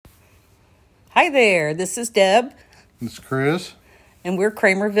Hi there, this is Deb, It's Chris. and we're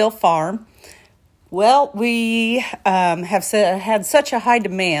Kramerville Farm. Well, we have had such a high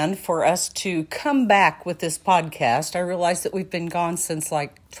demand for us to come back with this podcast. I realize that we've been gone since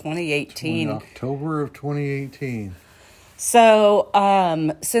like 2018. In October of 2018. So,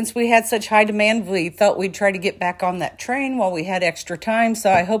 since we had such high demand, we thought we'd try to get back on that train while we had extra time.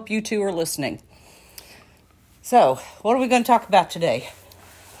 So I hope you two are listening. So, what are we going to talk about today?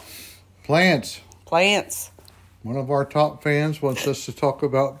 Plants. Plants. One of our top fans wants us to talk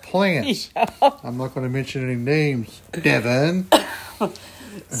about plants. Yeah. I'm not going to mention any names. Devin.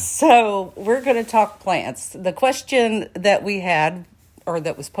 So we're going to talk plants. The question that we had, or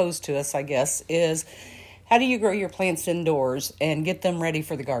that was posed to us, I guess, is how do you grow your plants indoors and get them ready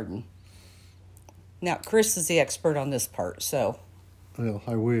for the garden? Now, Chris is the expert on this part, so. Well,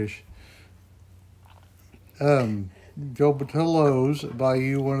 I wish. Go to Lowe's, buy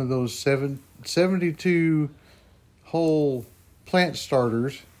you one of those 72 whole plant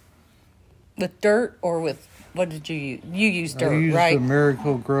starters. With dirt or with, what did you use? You used dirt, I used right? the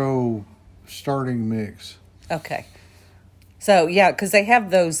Miracle-Gro starting mix. Okay. So, yeah, because they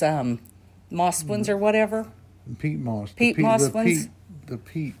have those moss ones or whatever. Peat moss. Peat moss ones? The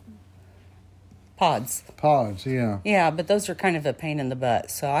peat Pods. pods, yeah. Yeah, but those are kind of a pain in the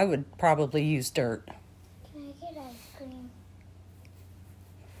butt, so I would probably use dirt. Can I get ice cream?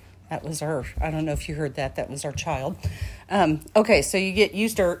 That was her. I don't know if you heard that. That was our child. Okay, so you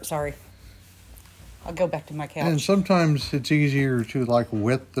use dirt. Sorry. I'll go back to my couch. And sometimes it's easier to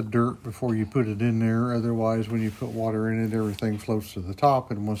wet the dirt before you put it in there. Otherwise, when you put water in it, everything floats to the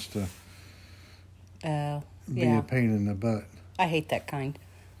top and wants to be yeah. a pain in the butt. I hate that kind.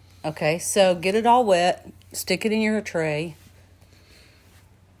 Okay, so get it all wet. Stick it in your tray.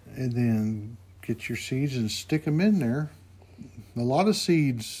 And then get your seeds and stick them in there. A lot of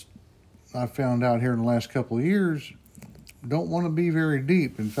seeds I found out here in the last couple of years don't want to be very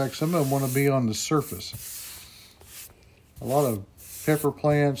deep. In fact, some of them want to be on the surface. A lot of pepper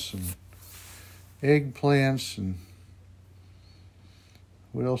plants and eggplants and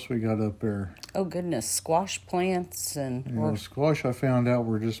what else we got up there? Oh, goodness. Squash plants and... Squash I found out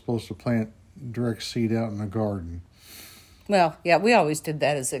we're just supposed to plant direct seed out in the garden. Well, yeah, we always did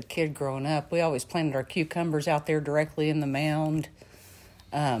that as a kid growing up. We always planted our cucumbers out there directly in the mound.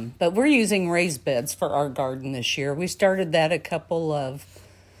 But we're using raised beds for our garden this year. We started that a couple of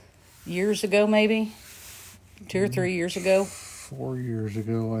years ago, maybe 2 or 3 years ago. 4 years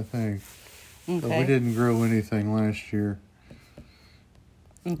ago, I think. Okay. But we didn't grow anything last year.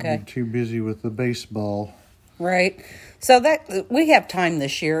 Okay. We were too busy with the baseball. Right. So that we have time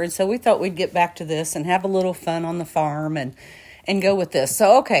this year, and so we thought we'd get back to this and have a little fun on the farm and go with this.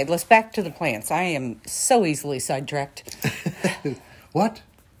 So, okay, let's back to the plants. I am so easily sidetracked. What?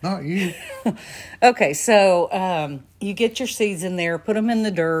 Not you. Okay, so you get your seeds in there, put them in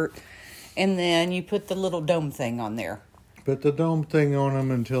the dirt, and then you put the little dome thing on there. Put the dome thing on them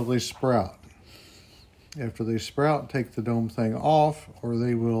until they sprout. After they sprout, take the dome thing off, or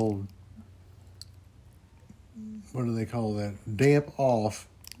they will, what do they call that? Damp off.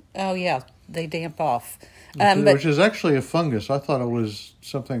 Oh, yeah, they damp off. Which is actually a fungus. I thought it was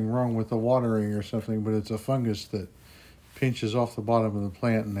something wrong with the watering or something, but it's a fungus that pinches off the bottom of the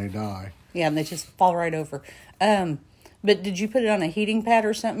plant and they die. Yeah, and they just fall right over. But did you put it on a heating pad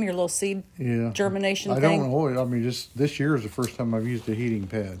or something, your little seed germination thing? I don't know. I mean, just this year is the first time I've used a heating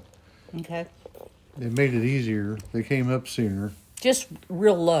pad. Okay. It made it easier. They came up sooner. Just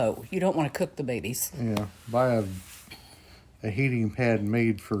real low. You don't want to cook the babies. Yeah. Buy a heating pad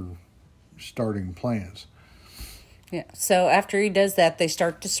made for starting plants. Yeah. So after he does that, they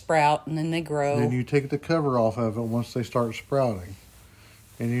start to sprout and then they grow. Then you take the cover off of it once they start sprouting.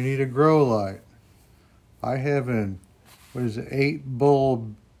 And you need a grow light. I have an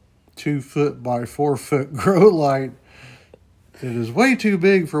 8-bulb 2-foot by 4-foot grow light. It is way too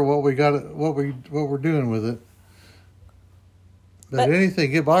big for what we're doing with it. But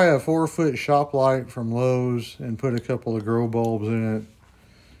anything, you buy a 4-foot shop light from Lowe's and put a couple of grow bulbs in it,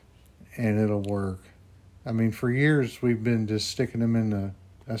 and it'll work. I mean, for years we've been just sticking them in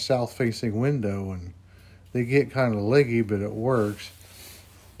a south-facing window, and they get kind of leggy, but it works.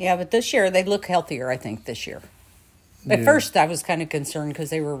 Yeah, but this year they look healthier, I think, this year. At first I was kind of concerned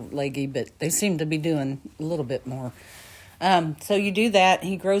because they were leggy, but they seem to be doing a little bit more. So you do that,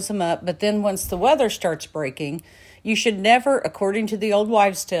 he grows them up, but then once the weather starts breaking, you should never, according to the old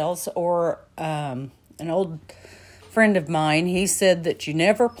wives' tales, or an old friend of mine, he said that you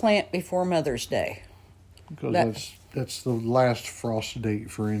never plant before Mother's Day. Because that's the last frost date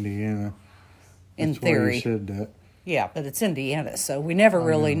for Indiana. In That's why theory. he said that. Yeah, but it's Indiana, so we never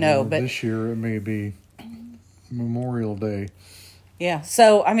really know. But this year it may be Memorial Day. yeah,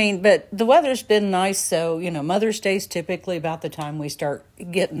 so, I mean, but the weather's been nice, so, Mother's Day's typically about the time we start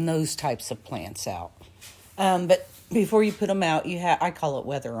getting those types of plants out. But before you put them out, I call it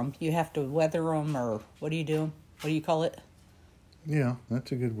weather them. You have to weather them, or what do you do? What do you call it? Yeah,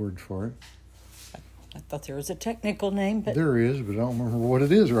 that's a good word for it. I thought there was a technical name, but... There is, but I don't remember what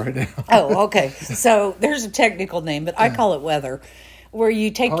it is right now. Oh, okay. So there's a technical name, but I call it weather, where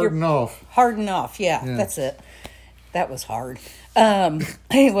you take Harden off. Harden off, yeah, that's it. That was hard.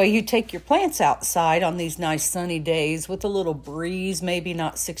 Anyway, you take your plants outside on these nice sunny days with a little breeze, maybe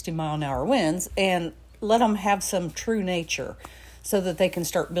not 60-mile-an-hour winds, and let them have some true nature so that they can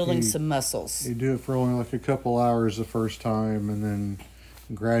start building some muscles. You do it for only like a couple hours the first time, and then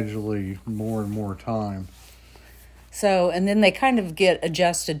gradually more and more time. So, and then they kind of get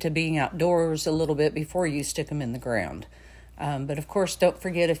adjusted to being outdoors a little bit before you stick them in the ground. But of course, don't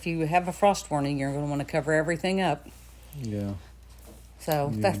forget, if you have a frost warning, you're going to want to cover everything up. Yeah.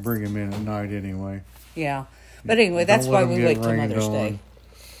 So you bring them in at night anyway. Yeah. But anyway, that's why we wait till Mother's Day.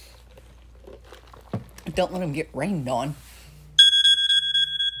 Don't let them get rained on.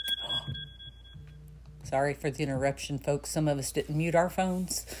 Sorry for the interruption, folks. Some of us didn't mute our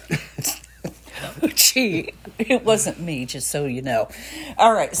phones. Gee, it wasn't me, just so you know.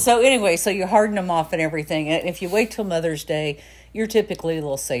 All right. So anyway, so you harden them off and everything. And if you wait till Mother's Day, you're typically a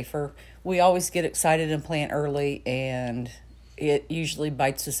little safer. We always get excited and plant early, and it usually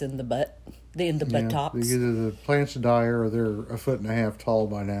bites us in the butt, buttocks. Either the plants die or they're 1.5 feet tall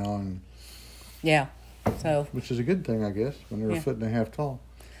by now, and yeah. So which is a good thing, I guess, when they're 1.5 feet tall.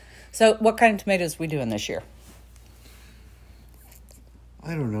 So what kind of tomatoes are we doing this year?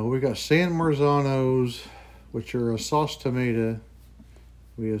 I don't know. We got San Marzanos, which are a sauce tomato.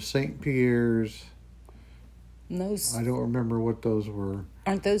 We have St. Pierre's. And those, I don't remember what those were.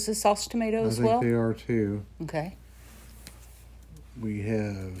 Aren't those the sauce tomatoes as well? I think they are too. Okay. We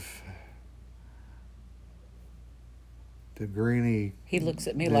have the greeny. He looks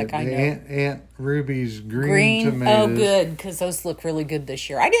at me like I know. Aunt Ruby's green tomatoes. Oh, good, because those look really good this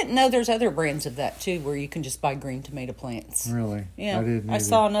year. I didn't know there's other brands of that too, where you can just buy green tomato plants. Really? Yeah, I didn't. I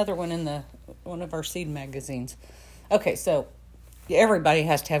saw another one in one of our seed magazines. Okay, so everybody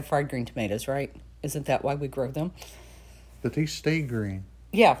has to have fried green tomatoes, right? Isn't that why we grow them? But they stay green.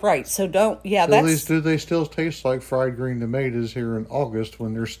 Yeah, right. So don't. Yeah, so that's. Do they still taste like fried green tomatoes here in August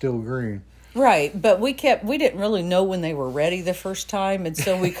when they're still green? Right, but we didn't really know when they were ready the first time, and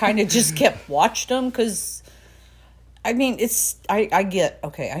so we kind of just kept watched them, because, I mean, I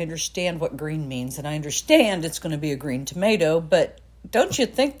understand what green means, and I understand it's going to be a green tomato, but don't you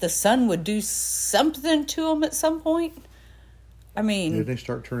think the sun would do something to them at some point? I mean... Did they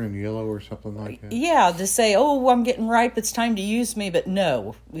start turning yellow or something like that? Yeah, to say, oh, I'm getting ripe, it's time to use me, but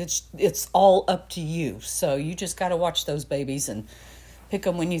no, it's all up to you, so you just got to watch those babies and pick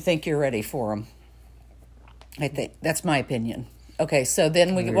them when you think you're ready for them. I think that's my opinion. Okay, so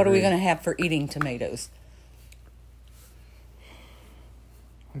then what are we going to have for eating tomatoes?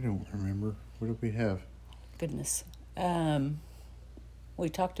 I don't remember. What did we have? Goodness. We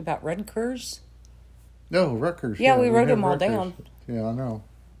talked about Rutgers. No, Rutgers. Yeah, we wrote them all down. Yeah, I know.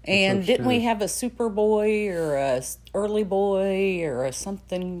 And didn't we have a super boy or a early boy or a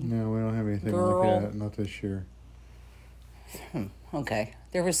something? No, we don't have anything like that. Not this year. Okay.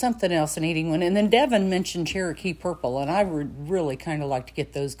 There was something else, an eating one. And then Devin mentioned Cherokee Purple, and I would really kind of like to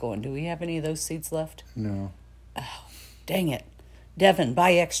get those going. Do we have any of those seeds left? No. Oh, dang it. Devin,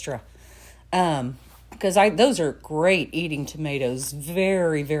 buy extra. Because those are great eating tomatoes.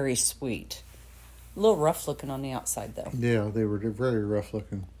 Very, very sweet. A little rough looking on the outside, though. Yeah, they were very rough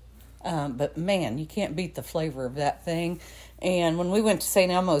looking. But, man, you can't beat the flavor of that thing. And when we went to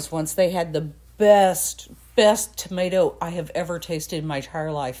St. Elmo's once, they had the best tomato I have ever tasted in my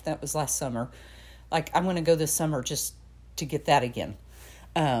entire life. That was last summer. Like, I'm going to go this summer just to get that again,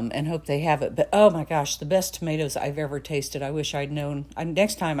 and hope they have it. But, oh, my gosh, the best tomatoes I've ever tasted. I wish I'd known.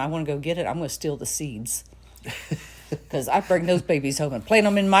 Next time I want to go get it, I'm going to steal the seeds, because I bring those babies home and plant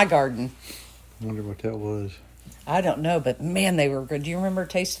them in my garden. I wonder what that was. I don't know, but, man, they were good. Do you remember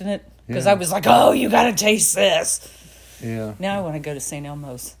tasting it? Because Yeah. I was like, oh, you got to taste this. Yeah. Now I want to go to St.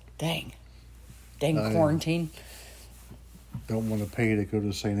 Elmo's. Dang quarantine. Don't want to pay to go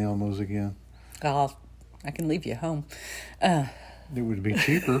to St. Elmo's again. I can leave you home. It would be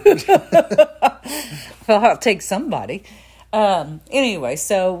cheaper. Well, I'll take somebody. Anyway,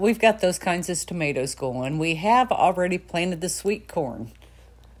 so we've got those kinds of tomatoes going. We have already planted the sweet corn.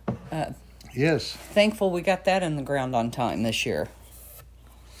 Yes. Thankful we got that in the ground on time this year.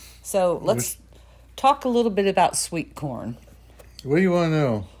 So let's talk a little bit about sweet corn. What do you want to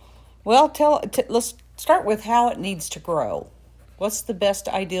know? Well, let's start with how it needs to grow. What's the best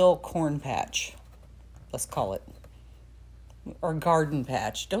ideal corn patch? Let's call it. Or garden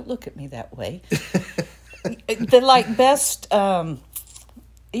patch. Don't look at me that way. The best,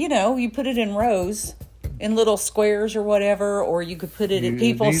 you put it in rows, in little squares or whatever, or you could put it in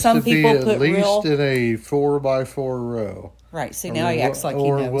people. Some people put at least real in a 4x4 row. Right. See, now he acts like he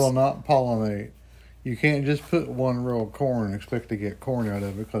knows. knows. Or will not pollinate. You can't just put one row of corn and expect to get corn out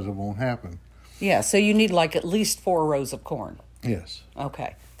of it because it won't happen. Yeah, so you need at least 4 rows of corn. Yes.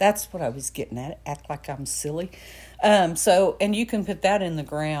 Okay, that's what I was getting at. Act like I'm silly. And you can put that in the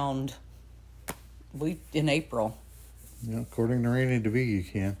ground in April. Yeah, according to Randy DeVee, you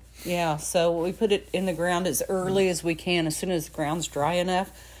can. Yeah, so we put it in the ground as early as we can, as soon as the ground's dry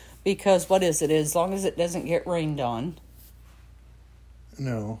enough, because what is it? As long as it doesn't get rained on.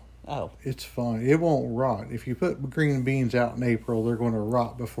 No. Oh. It's fine. It won't rot. If you put green beans out in April, they're going to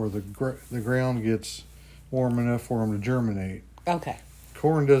rot before the ground gets warm enough for them to germinate. Okay.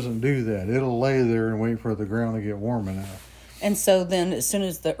 Corn doesn't do that. It'll lay there and wait for the ground to get warm enough. And so then as soon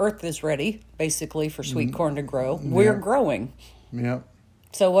as the earth is ready, basically, for sweet corn to grow, we're growing. Yep.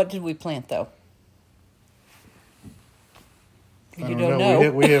 So what did we plant, though? You don't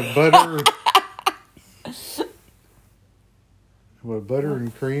know. We have butter. What, butter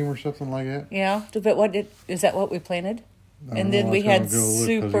and cream or something like that? Yeah, but is that what we planted? And then we had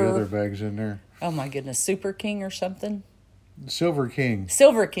the other bags in there. Oh my goodness, Super King or something? Silver King.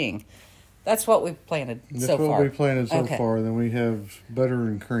 Silver King. That's what we've planted so far. That's what we planted so far. Then we have butter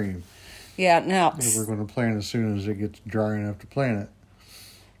and cream. Yeah, now that we're going to plant as soon as it gets dry enough to plant it.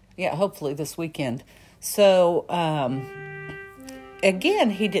 Yeah, hopefully this weekend. So, again,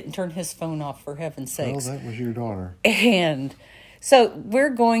 he didn't turn his phone off, for heaven's sakes. Well, that was your daughter. And so we're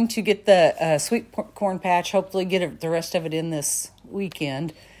going to get the sweet corn patch, hopefully get the rest of it in this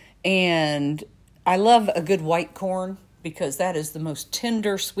weekend. And I love a good white corn because that is the most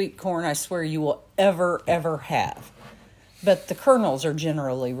tender sweet corn I swear you will ever have. But the kernels are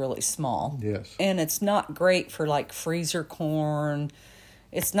generally really small. Yes. And it's not great for freezer corn.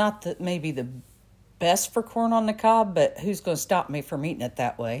 It's not maybe the best for corn on the cob, but who's going to stop me from eating it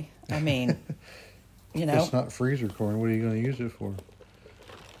that way? I mean, It's not freezer corn. What are you going to use it for?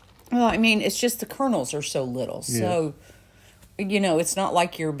 Well, I mean, it's just the kernels are so little. Yeah. So, it's not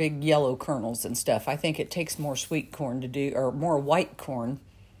like your big yellow kernels and stuff. I think it takes more sweet corn to do, or more white corn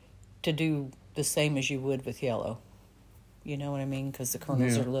to do the same as you would with yellow. You know what I mean? Because the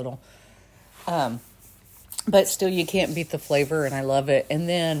kernels are little. But still, you can't beat the flavor, and I love it. And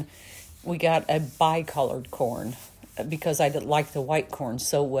then we got a bicolored corn because I like the white corn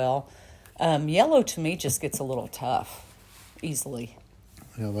so well. Yellow to me just gets a little tough easily.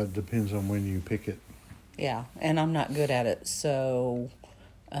 Yeah, that depends on when you pick it. Yeah, and I'm not good at it, so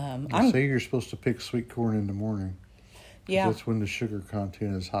I say you're supposed to pick sweet corn in the morning. Yeah, that's when the sugar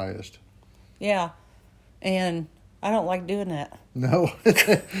content is highest. Yeah, and I don't like doing that. No,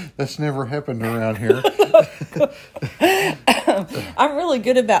 that's never happened around here. I'm really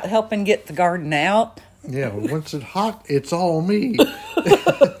good about helping get the garden out. Yeah, once it's hot, it's all me.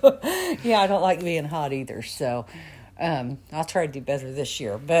 Yeah, I don't like being hot either, so I'll try to do better this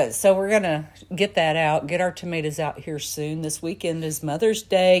year. But so we're going to get that out, get our tomatoes out here soon. This weekend is Mother's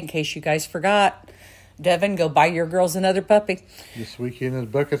Day, in case you guys forgot. Devin, go buy your girls another puppy. This weekend is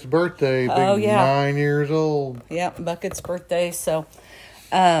Bucket's birthday. Big 9 years old. Yeah, Bucket's birthday. So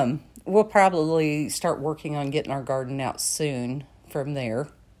we'll probably start working on getting our garden out soon from there.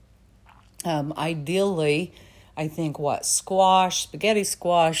 Ideally, I think squash, spaghetti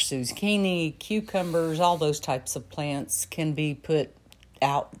squash, zucchini, cucumbers, all those types of plants can be put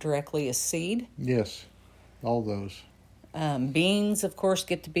out directly as seed. Yes, all those. Beans, of course,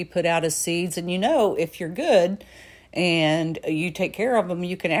 get to be put out as seeds. And if you're good and you take care of them,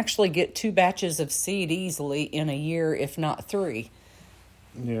 you can actually get 2 batches of seed easily in a year, if not 3.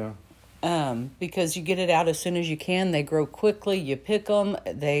 Yeah. Because you get it out as soon as you can. They grow quickly. You pick them.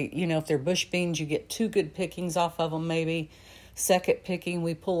 If they're bush beans, you get 2 good pickings off of them maybe. Second picking,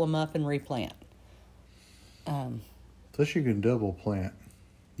 we pull them up and replant. Plus you can double plant.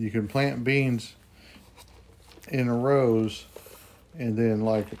 You can plant beans in rows, and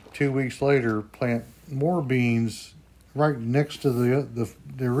then 2 weeks later plant more beans right next to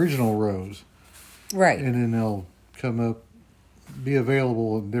the original rows. Right. And then they'll come up, be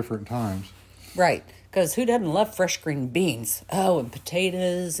available at different times. Right. Because who doesn't love fresh green beans? Oh, and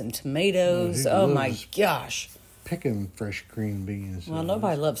potatoes and tomatoes. Oh my gosh. Picking fresh green beans. Well,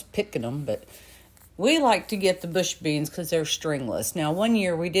 nobody loves picking them, but We like to get the bush beans because they're stringless. Now, one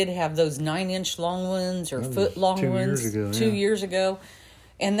year we did have those 9-inch long ones or foot long 2 ones. years ago, 2 yeah. years ago.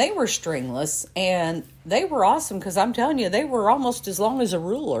 And they were stringless, and they were awesome because I'm telling you, they were almost as long as a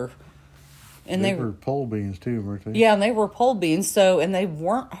ruler. And they were pole beans too, weren't they? Yeah, and they were pole beans, and they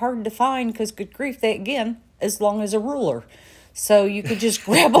weren't hard to find because, good grief, they, again, as long as a ruler. So you could just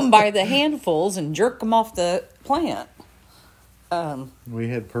grab them by the handfuls and jerk them off the plant. We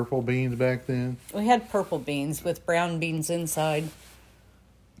had purple beans back then. We had purple beans with brown beans inside.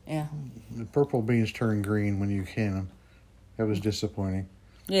 Yeah. The purple beans turn green when you can them. That was disappointing.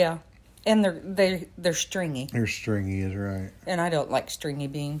 Yeah. And they're stringy. They're stringy, is right. And I don't like stringy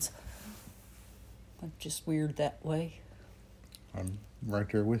beans. I'm just weird that way. I'm right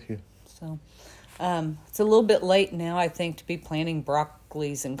there with you. So, it's a little bit late now, I think, to be planting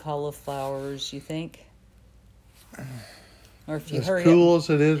broccolis and cauliflowers, you think? Or if you As hurry cool up. as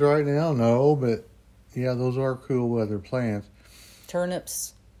it is right now, no, but yeah, those are cool weather plants.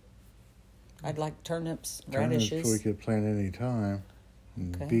 Turnips. I'd like turnips, radishes. Turnips we could plant any time.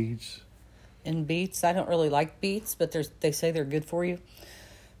 And Okay. beets. And beets. I don't really like beets, but they say they're good for you.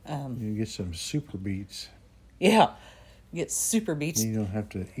 You get some super beets. Yeah. You get super beets. You don't have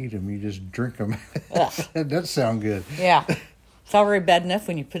to eat them. You just drink them. Ugh. That does sound good. Yeah. It's already bad enough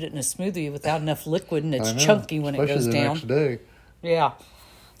when you put it in a smoothie without enough liquid and I it's know, chunky when it goes especially the down. next day. Yeah.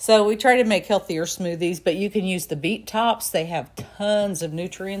 So we try to make healthier smoothies, but you can use the beet tops. They have tons of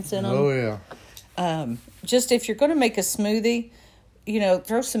nutrients in them. Oh, yeah. Just if you're going to make a smoothie,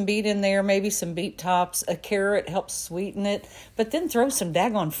 throw some beet in there, maybe some beet tops. A carrot helps sweeten it. But then throw some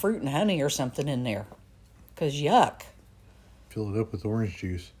daggone fruit and honey or something in there. Because yuck. Fill it up with orange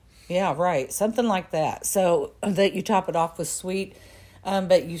juice. Yeah, right. Something like that. So that you top it off with sweet.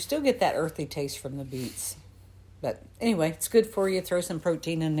 But you still get that earthy taste from the beets. But anyway, it's good for you. Throw some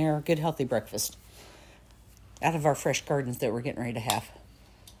protein in there. Good healthy breakfast. Out of our fresh gardens that we're getting ready to have.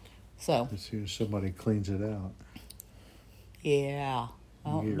 So. As soon as somebody cleans it out. Yeah. I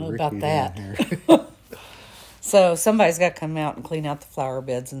don't Get know Ricky about down that. here. So somebody's got to come out and clean out the flower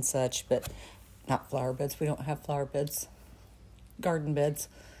beds and such. But not flower beds. We don't have flower beds. Garden beds.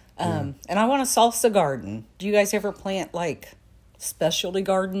 And I want a salsa garden. Do you guys ever plant like specialty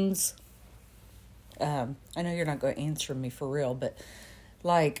gardens? I know you're not going to answer me for real, but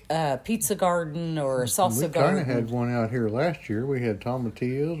like pizza garden or salsa We garden. kind of had one out here last year. We had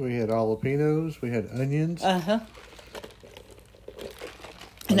tomatillos, we had jalapenos, we had onions. Uh-huh.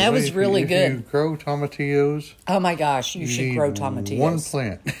 And that was really if good. you grow tomatillos, Oh my gosh, you should need grow tomatillos. one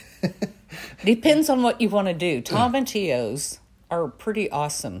plant. Depends on what you want to do. Tomatillos are pretty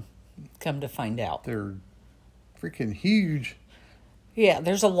awesome, come to find out. They're freaking huge. Yeah,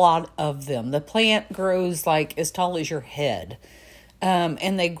 there's a lot of them. The plant grows like as tall as your head.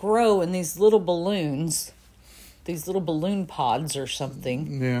 And they grow in these little balloons, these little balloon pods or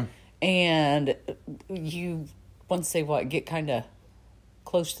something. Yeah. And once they get kind of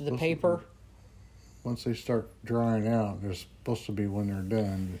close to the paper. Once they start drying out, they're supposed to be when they're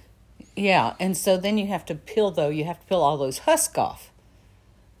done. Yeah, and so then you have to peel all those husks off.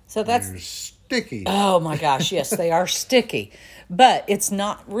 So that's... They're sticky. Oh my gosh, yes, they are sticky. But it's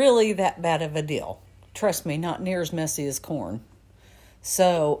not really that bad of a deal. Trust me, not near as messy as corn.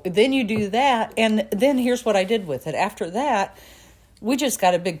 So then you do that, and then here's what I did with it. After that, we just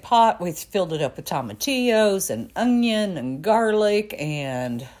got a big pot. We filled it up with tomatillos and onion and garlic,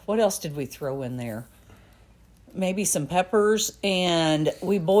 and what else did we throw in there? Maybe some peppers, and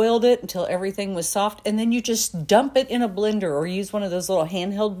we boiled it until everything was soft, and then you just dump it in a blender or use one of those little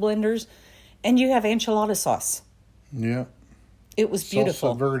handheld blenders, and you have enchilada sauce. Yeah. It was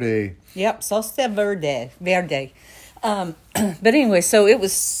beautiful. Salsa verde. Yep, salsa verde. But anyway, so it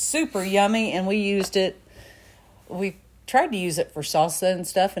was super yummy, and we used it. We tried to use it for salsa and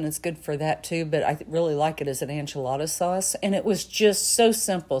stuff, and it's good for that too, but I really like it as an enchilada sauce, and it was just so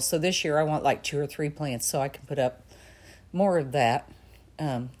simple. So this year I want like 2 or 3 plants so I can put up more of that.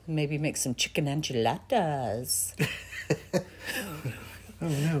 Maybe make some chicken enchiladas. Oh,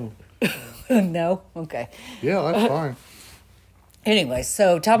 no. No? Okay. Yeah, that's fine. Anyway,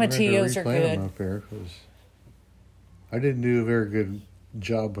 so I'm going to tomatillos are replant them good. up there 'cause I didn't do a very good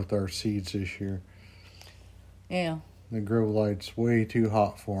job with our seeds this year. Yeah. The grow light's way too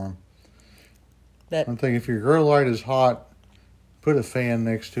hot for them. That I'm thinking if your grow light is hot, put a fan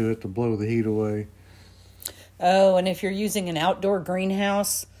next to it to blow the heat away. Oh, and if you're using an outdoor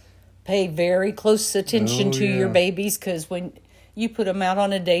greenhouse, pay very close attention to your yeah. babies, because when you put them out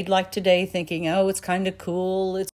on a day like today thinking, oh, it's kind of cool, it's